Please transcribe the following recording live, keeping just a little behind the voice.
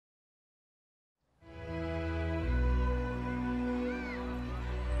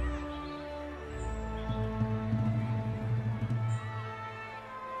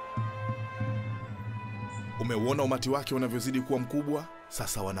Umeuona umati wake unavyozidi kuwa mkubwa?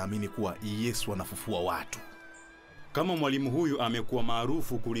 Sasa wanaamini kuwa Yesu anafufua watu. Kama mwalimu huyu amekuwa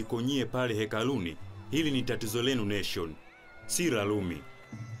maarufu kuliko nyie pale hekaluni, hili ni tatizo lenu nation, si Ralumi.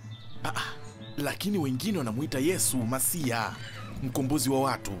 Lakini wengine wanamuita Yesu Masia, mkombozi wa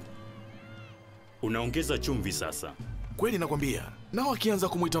watu. Unaongeza chumvi sasa. Kweli nakwambia, nao wakianza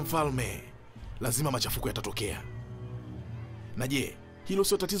kumuita mfalme, lazima machafuko yatatokea. Na je, hilo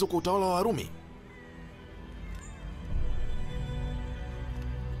sio tatizo kwa utawala wa Warumi?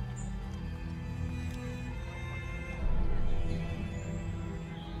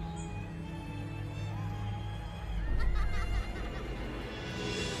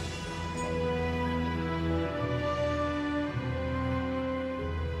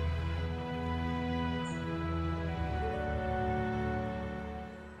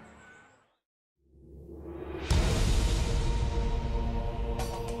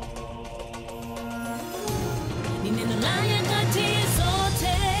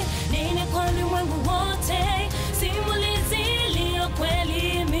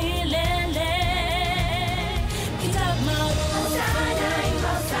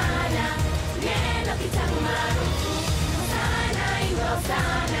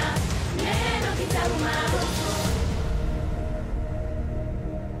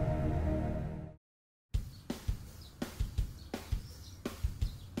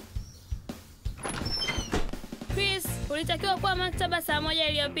 Ulitakiwa kuwa maktaba saa 1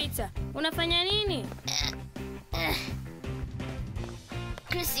 iliyopita. Unafanya nini?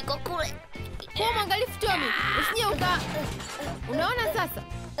 Chris iko kule. Kwa mwangalifu Tommy, usije uka. Unaona sasa?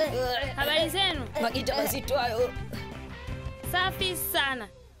 Habari zenu? Magita mazito hayo. Safi sana.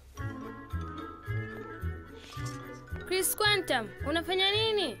 Chris Quantum, unafanya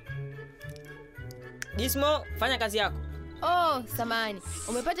nini? Gizmo, fanya kazi yako. Oh, samahani.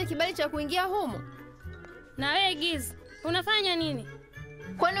 Umepata kibali cha kuingia humo? Na wewe Giz, unafanya nini?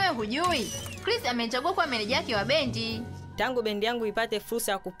 Kwani wewe hujui? Chris amechagua kuwa meneja wake wa bendi. Tangu bendi yangu ipate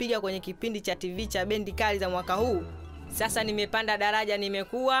fursa ya kupiga kwenye kipindi cha TV cha bendi kali za mwaka huu, sasa nimepanda daraja,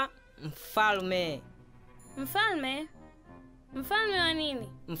 nimekuwa mfalme. Mfalme? Mfalme wa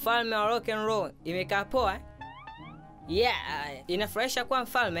nini? Mfalme wa rock and roll. Imekaa poa? Yeah, inafurahisha kuwa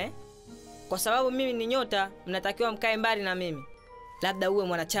mfalme. Kwa sababu mimi ni nyota, mnatakiwa mkae mbali na mimi. Labda uwe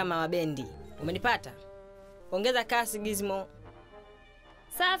mwanachama wa bendi. Umenipata? Ongeza kasi Gizmo.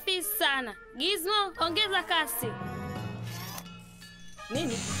 Safi sana. Gizmo, ongeza kasi.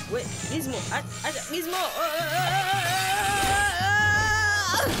 Nini? We, Gizmo, acha Gizmo.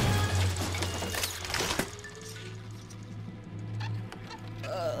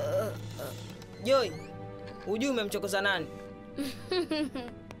 Joy, hujui umemchokoza nani?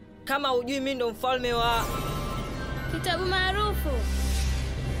 Kama hujui mimi ndo mfalme wa kitabu maarufu.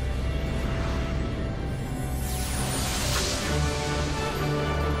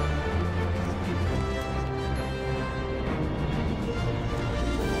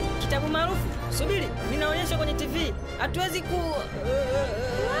 Kitabu maarufu? Subiri, ninaonyesha kwenye TV. Hatuwezi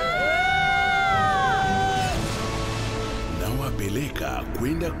Nawapeleka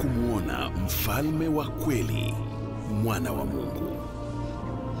kwenda kumuona mfalme wa kweli, mwana wa Mungu.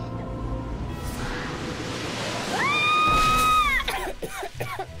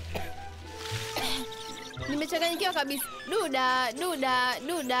 Nimechanganyikiwa kabisa. Duda.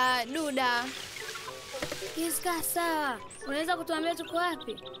 Kiska sawa. Unaweza kutuambia tuko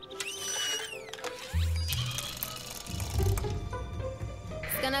wapi?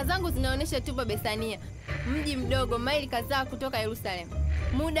 Skana zangu zinaonyesha tupo Bethania, mji mdogo maili kadhaa kutoka Yerusalemu.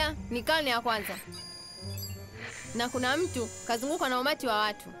 Muda ni karne ya kwanza. Na kuna mtu kazungukwa na umati wa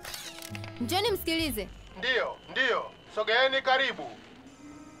watu. Njoni msikilize. Ndiyo. Sogeeni karibu.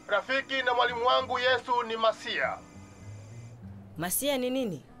 Rafiki na mwalimu wangu Yesu ni Masia. Masia ni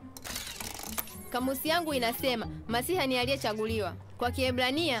nini? Kamusi yangu inasema Masiha ni aliyechaguliwa. Kwa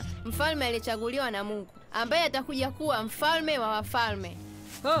Kiebrania, mfalme aliyechaguliwa na Mungu, ambaye atakuja kuwa mfalme wa wafalme.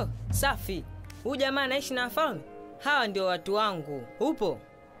 Oh, safi. Huyu jamaa anaishi na wafalme? Hawa ndio watu wangu. Upo?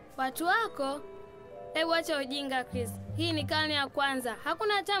 Watu wako? Hebu acha ujinga Chris. Hii ni karne ya kwanza.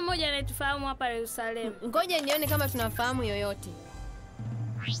 Hakuna hata mmoja anayetufahamu hapa Yerusalemu. Ngoja nione kama tunafahamu yoyote.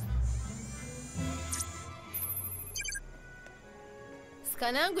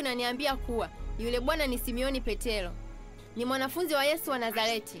 Skana yangu inaniambia kuwa yule bwana ni Simeoni Petero. Ni mwanafunzi wa Yesu wa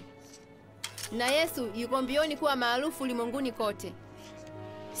Nazareti. Na Yesu yuko mbioni kuwa maarufu ulimwenguni kote.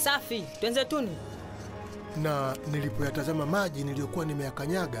 Safi, twenzetuni. Na nilipoyatazama maji niliyokuwa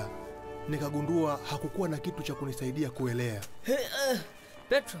nimeyakanyaga, nikagundua hakukuwa na kitu cha kunisaidia kuelea.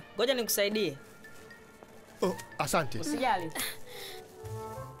 Petro, ngoja nikusaidie. Oh, asante. Usijali.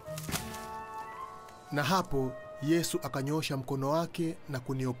 Na hapo Yesu akanyoosha mkono wake na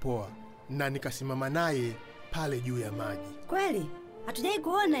kuniopoa, na nikasimama naye pale juu ya maji. Kweli? Hatujai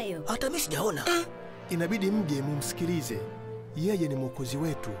kuona hiyo. Hata mimi sijaona. Inabidi mje mumsikilize. Yeye ni Mwokozi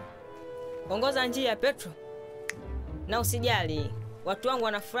wetu. Ongoza njia Petro. Na usijali, watu wangu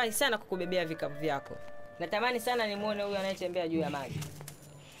wanafurahi sana kukubebea vikapu vyako. Natamani sana nimuone huyu anayetembea juu ya maji.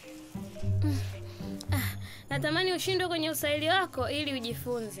 Natamani ushindwe kwenye usaili wako ili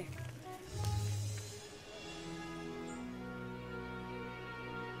ujifunze.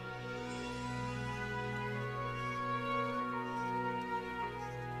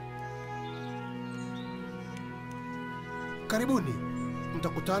 Karibuni,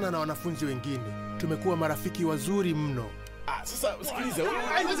 mtakutana na wanafunzi wengine. Tumekuwa marafiki wazuri mno. Sasa sikiliza.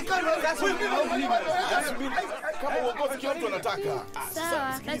 Kama uongozi kila mtu anataka.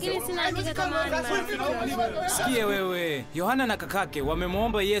 Sawa, lakini sina hakika kama wani marafiki. Sikie wewe, Yohana na kakake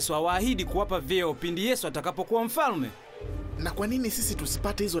wamemwomba Yesu awaahidi kuwapa vyeo pindi Yesu atakapokuwa mfalme. Na kwa nini sisi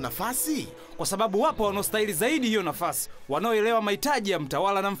tusipate hizo nafasi? Kwa sababu wapo wanaostahili zaidi hiyo nafasi, wanaoelewa mahitaji ya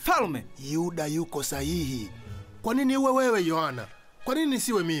mtawala na mfalme. Yuda yuko sahihi. Kwa nini uwe wewe Yohana? Kwa nini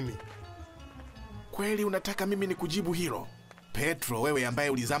nisiwe mimi? Kweli unataka mimi nikujibu hilo? Petro, wewe ambaye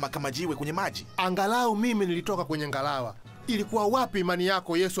ulizama kama jiwe kwenye maji. Angalau mimi nilitoka kwenye ngalawa. Ilikuwa wapi imani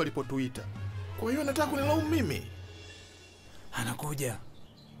yako Yesu alipotuita? Kwa hiyo nataka kunilaumu mimi? Anakuja.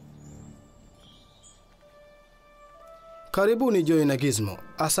 Karibuni Joy na Gizmo.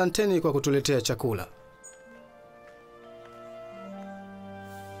 Asanteni kwa kutuletea chakula.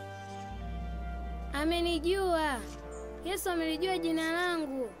 Amenijua. Yesu amelijua jina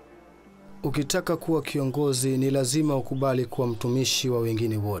langu. Ukitaka kuwa kiongozi ni lazima ukubali kuwa mtumishi wa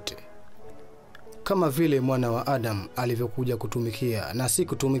wengine wote. Kama vile mwana wa Adam alivyokuja kutumikia na si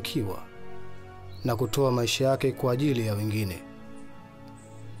kutumikiwa, na kutoa maisha yake kwa ajili ya wengine.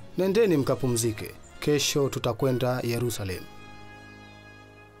 Nendeni mkapumzike. Kesho tutakwenda Yerusalemu.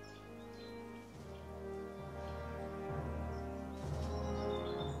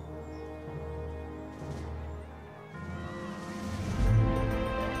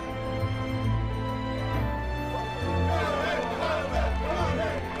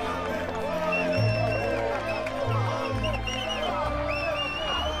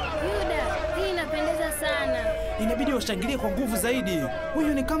 Inabidi washangilie kwa nguvu zaidi.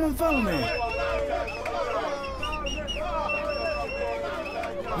 Huyu ni kama mfalme.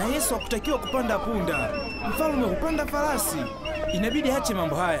 Na Yesu hakutakiwa kupanda punda. Mfalme hupanda farasi. Inabidi aache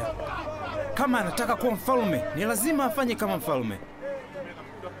mambo haya. Kama anataka kuwa mfalme, ni lazima afanye kama mfalme.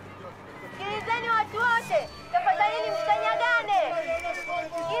 Sikilizeni watu wote, tafadhali msikanyagane.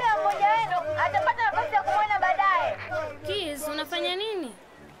 Kila mmoja wenu atapata nafasi ya kumwona baadaye. Kiz, unafanya nini?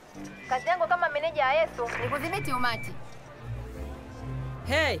 Kazi yangu kama meneja wa Yesu ni kudhibiti umati.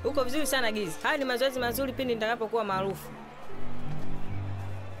 Hey, uko vizuri sana Giz. Haya ni mazoezi mazuri pindi nitakapokuwa maarufu.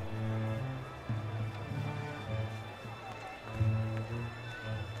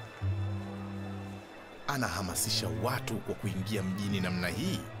 Anahamasisha watu kwa kuingia mjini namna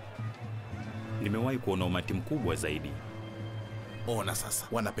hii. Nimewahi kuona umati mkubwa zaidi. Ona sasa,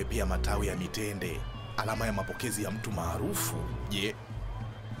 wanapepea matawi ya mitende, alama ya mapokezi ya mtu maarufu. Je,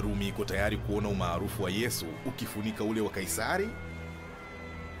 Rumi iko tayari kuona umaarufu wa Yesu ukifunika ule wa Kaisari?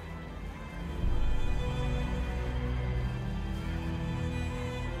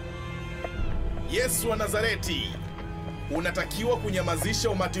 Yesu wa Nazareti, unatakiwa kunyamazisha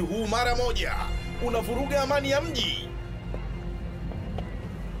umati huu mara moja. Unavuruga amani ya mji.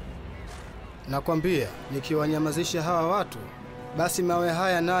 Nakwambia, nikiwanyamazisha hawa watu, basi mawe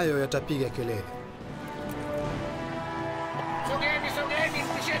haya nayo yatapiga kelele. Sogeni,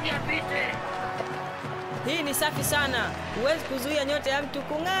 mpisheni apite. Hii ni safi sana. Huwezi kuzuia nyota ya mtu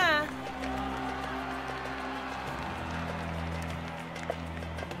kung'aa.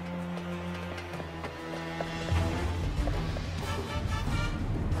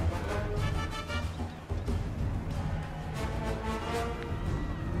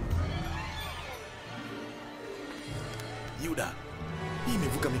 Yuda, hii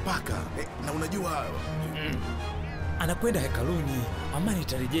imevuka mipaka. Na unajua anakwenda hekaluni. Amani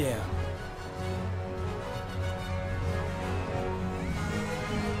itarejea.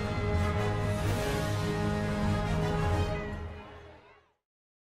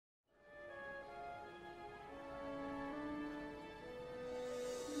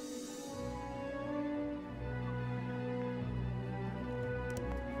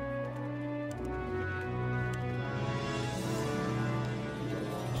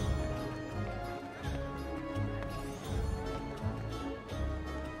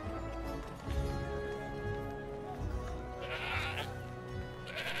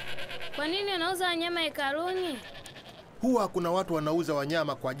 Kwa nini anauza wanyama hekaluni? Huwa kuna watu wanauza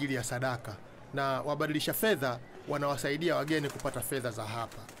wanyama kwa ajili ya sadaka, na wabadilisha fedha wanawasaidia wageni kupata fedha za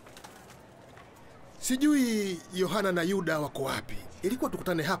hapa. Sijui Yohana na Yuda wako wapi. Ilikuwa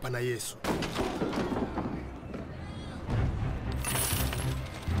tukutane hapa na Yesu.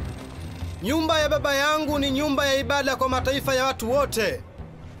 Nyumba ya Baba yangu ni nyumba ya ibada kwa mataifa ya watu wote.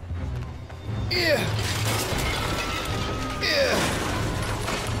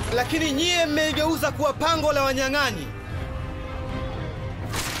 Lakini nyie mmeigeuza kuwa pango la wanyang'anyi.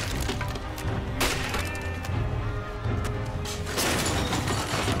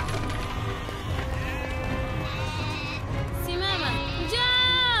 Simama,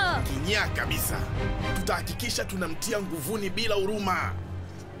 njoo! Kinyaa kabisa. Tutahakikisha tunamtia nguvuni bila huruma.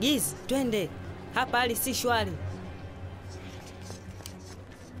 Giz, twende. Hapa hali si shwari.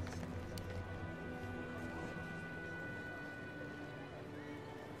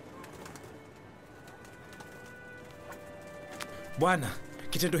 Bwana,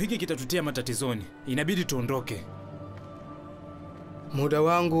 kitendo hiki kitatutia matatizoni. Inabidi tuondoke. Muda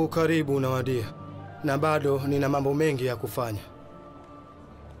wangu karibu unawadia, na bado nina mambo mengi ya kufanya.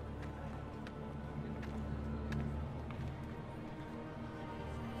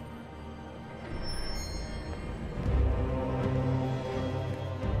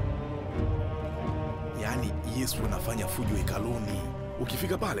 Yaani Yesu anafanya fujo hekaluni.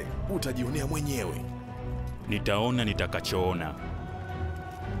 Ukifika pale, utajionea mwenyewe. Nitaona nitakachoona.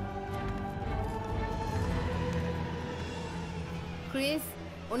 Chris,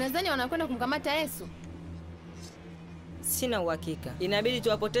 unadhani wanakwenda kumkamata Yesu? Sina uhakika. Inabidi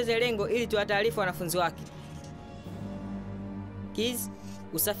tuwapoteze lengo ili tuwataarifu wanafunzi wake. Giz,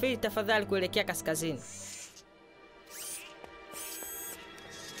 usafiri tafadhali kuelekea kaskazini.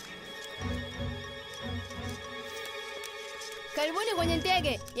 Karibuni kwenye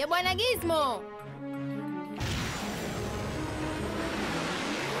ndege ya Bwana Gizmo.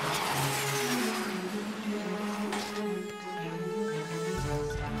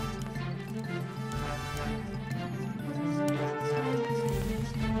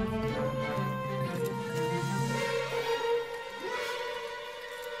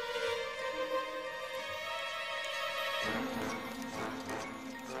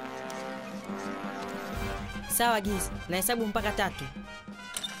 Sawa Giz, nahesabu mpaka 3.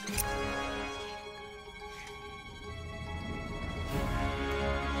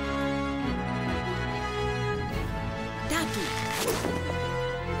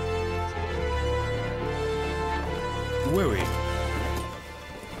 Wewe.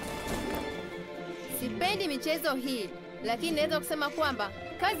 Sipendi michezo hii, lakini naweza kusema kwamba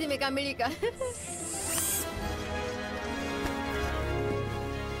kazi imekamilika.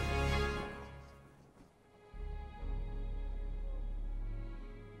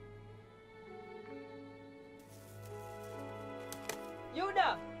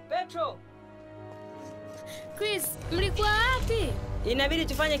 Yuda, Petro. Chris, mlikuwa wapi? Inabidi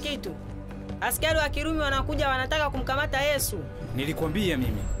tufanye kitu. Askari wa Kirumi wanakuja, wanataka kumkamata Yesu. Nilikwambia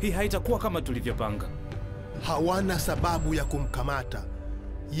mimi, hii haitakuwa kama tulivyopanga. Hawana sababu ya kumkamata.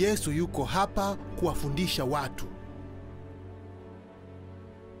 Yesu yuko hapa kuwafundisha watu.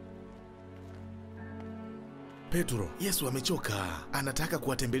 Petro, Yesu amechoka. Anataka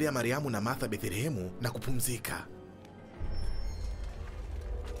kuwatembelea Mariamu na Martha Bethlehemu na kupumzika.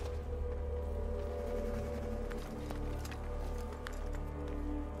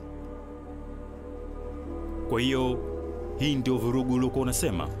 Kwa hiyo, hii ndio vurugu uliokuwa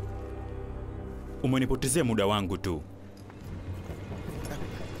unasema? Umenipotezea muda wangu tu.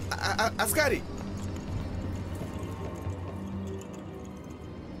 Askari!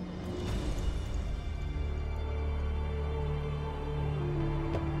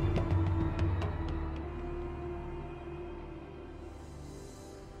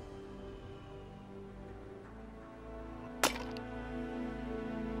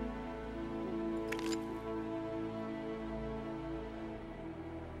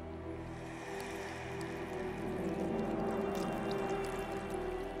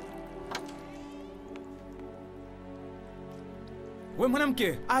 We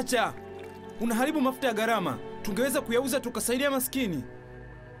mwanamke, acha! Unaharibu mafuta ya gharama. Tungeweza kuyauza tukasaidia maskini.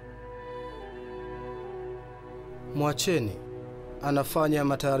 Mwacheni, anafanya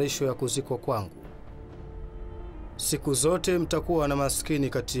matayarisho ya kuzikwa kwangu. Siku zote mtakuwa na maskini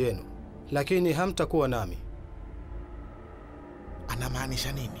kati yenu, lakini hamtakuwa nami.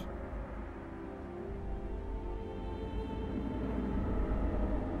 Anamaanisha nini?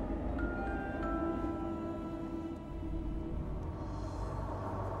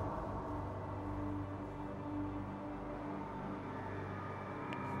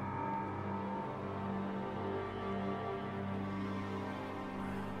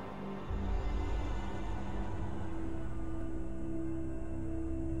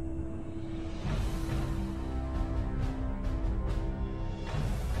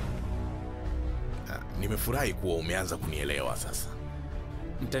 Nimefurahi kuwa umeanza kunielewa sasa.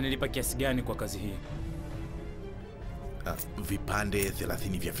 Mtanilipa kiasi gani kwa kazi hii? Vipande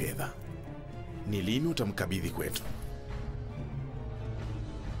 30 vya fedha. Ni lini utamkabidhi kwetu?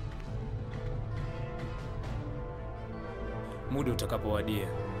 Muda utakapowadia.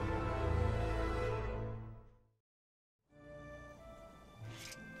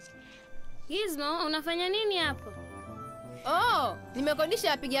 Gizmo, unafanya nini hapo? Oh,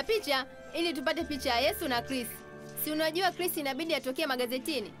 nimekodisha wapiga picha ili tupate picha ya Yesu na Chris. Si unajua Chris inabidi atokee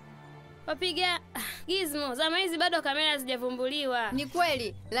magazetini. Wapiga Gizmo, zama hizi bado kamera hazijavumbuliwa. Ni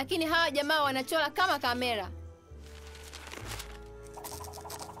kweli, lakini hawa jamaa wanachora kama kamera.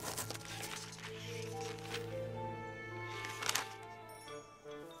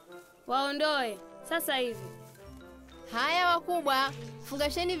 Waondoe sasa hivi. Haya wakubwa,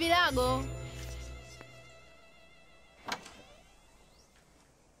 fungasheni virago.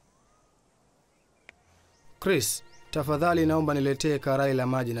 Chris, tafadhali naomba niletee karai la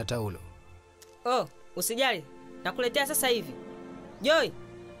maji na taulo. Oh, usijali. Nakuletea sasa hivi. Joy,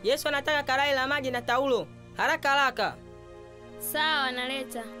 Yesu anataka karai la maji na taulo. Haraka haraka. Sawa,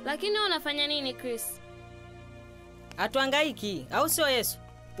 naleta. Lakini wewe unafanya nini, Chris? Hatuhangaiki, au sio Yesu?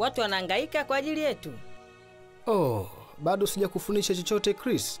 Watu wanahangaika kwa ajili yetu. Oh, bado sijakufundisha chochote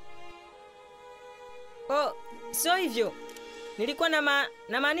Chris. Oh, sio hivyo. Nilikuwa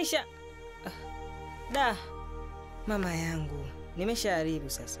namaanisha Da, mama yangu, nimeshaharibu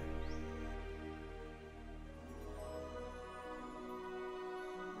sasa.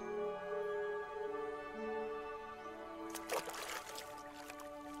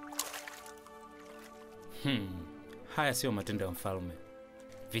 Haya sio matendo ya mfalme.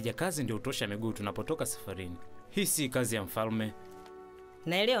 Vijakazi ndio utosha miguu tunapotoka safarini. Hii si kazi ya mfalme.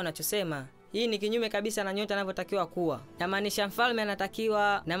 Naelewa unachosema. Hii ni kinyume kabisa na nyota anavyotakiwa kuwa. Namaanisha mfalme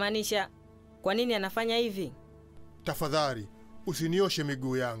anatakiwa, namaanisha kwa nini anafanya hivi? Tafadhali, usinioshe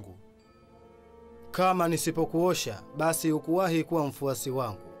miguu yangu. Kama nisipokuosha, basi hukuwahi kuwa mfuasi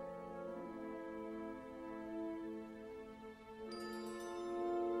wangu.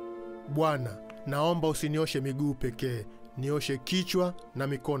 Bwana, naomba usinioshe miguu pekee, nioshe kichwa na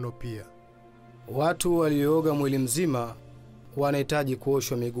mikono pia. Watu waliooga mwili mzima wanahitaji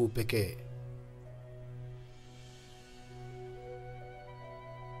kuoshwa miguu pekee.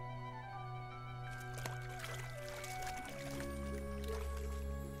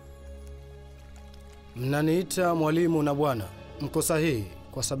 Mnaniita mwalimu na bwana. Mko sahihi,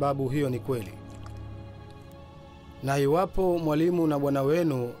 kwa sababu hiyo ni kweli. Na iwapo mwalimu na bwana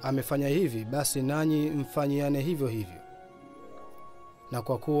wenu amefanya hivi, basi nanyi mfanyiane hivyo hivyo. Na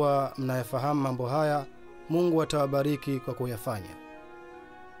kwa kuwa mnayafahamu mambo haya, Mungu atawabariki kwa kuyafanya.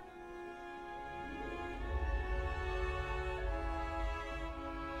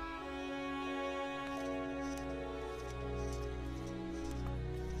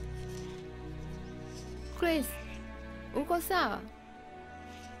 Chris, uko sawa?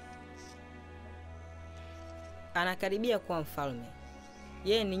 Anakaribia kuwa mfalme.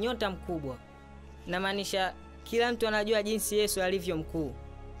 Yeye ni nyota mkubwa. Namaanisha kila mtu anajua jinsi Yesu alivyo mkuu.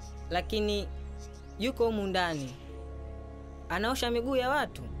 Lakini yuko humu ndani. Anaosha miguu ya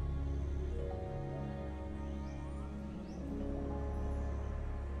watu.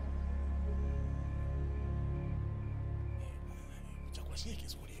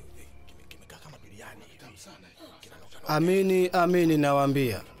 Amini, amini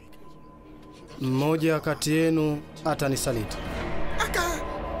nawaambia, mmoja kati yenu atanisaliti.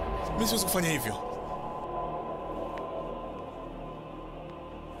 Mimi siwezi kufanya hivyo.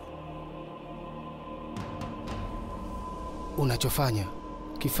 Unachofanya,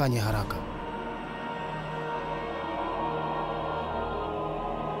 kifanye haraka.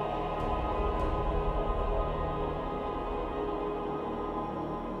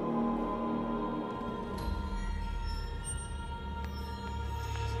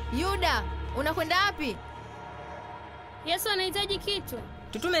 Yuda, unakwenda wapi? Yesu anahitaji kitu.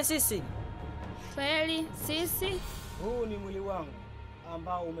 Tutume sisi. Kweli, sisi? Huu ni mwili wangu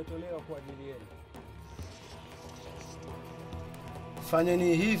ambao umetolewa kwa ajili yenu.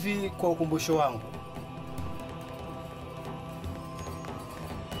 Fanyeni hivi kwa ukumbusho wangu.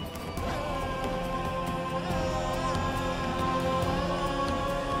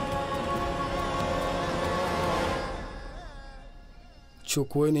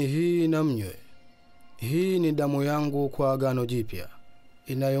 Chukueni hii na mnywe. Hii ni damu yangu kwa agano jipya,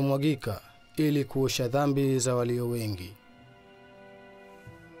 inayomwagika ili kuosha dhambi za walio wengi.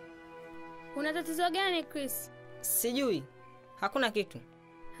 Una tatizo gani, Chris? Sijui. Hakuna kitu.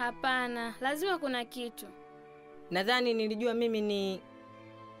 Hapana, lazima kuna kitu. Nadhani nilijua mimi ni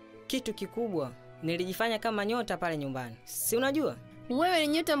kitu kikubwa. nilijifanya kama nyota pale nyumbani. Si unajua? Wewe ni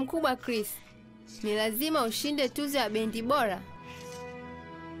nyota mkubwa Chris. Ni lazima ushinde tuzo ya bendi bora.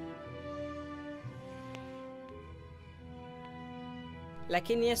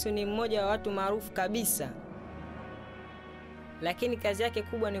 Lakini Yesu ni mmoja wa watu maarufu kabisa. Lakini kazi yake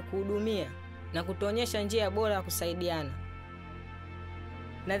kubwa ni kuhudumia na kutuonyesha njia bora ya kusaidiana.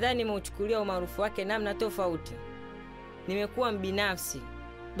 Nadhani nimeuchukulia umaarufu wake namna tofauti. Nimekuwa mbinafsi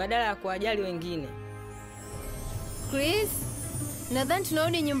badala ya kuwajali wengine. Chris, nadhani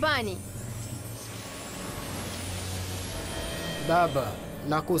tunarudi nyumbani. Baba,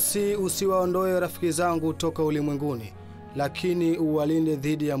 nakusihi usiwaondoe rafiki zangu toka ulimwenguni, lakini uwalinde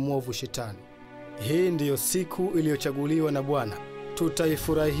dhidi ya mwovu Shetani. Hii ndiyo siku iliyochaguliwa na Bwana.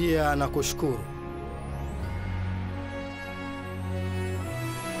 Tutaifurahia na kushukuru.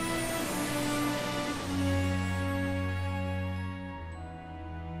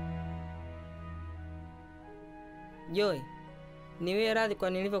 Joy, niwe radhi kwa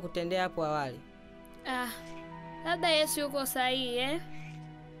nilivyokutendea hapo awali. Labda Yesu yuko sahihi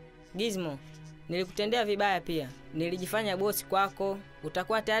Gizmo, nilikutendea vibaya pia. Nilijifanya bosi kwako.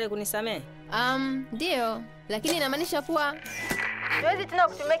 Utakuwa tayari kunisamehe? Ndio, lakini inamaanisha kuwa siwezi tena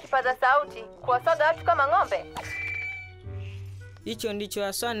kutumia kipaza sauti kuwasaga watu kama ng'ombe. Hicho ndicho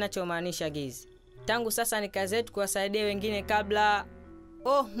haswa ninachomaanisha Giz. Tangu sasa ni kazi yetu kuwasaidia wengine kabla...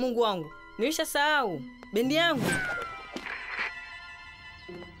 Oh, Mungu wangu, nilishasahau. Bendi yangu.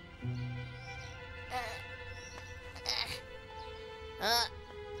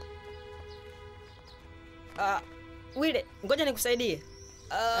 Wile, ngoja nikusaidie.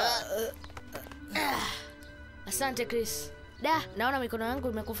 Asante Chris. Naona mikono yangu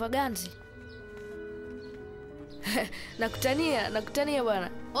imekufa ganzi. Nakutania bwana.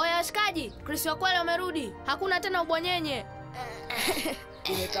 Oya washikaji, Chris wa kweli amerudi. Hakuna tena ubwanyenye.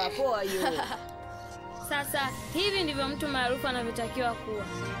 Imekaa poa hiyo. Sasa hivi ndivyo mtu maarufu anavyotakiwa kuwa.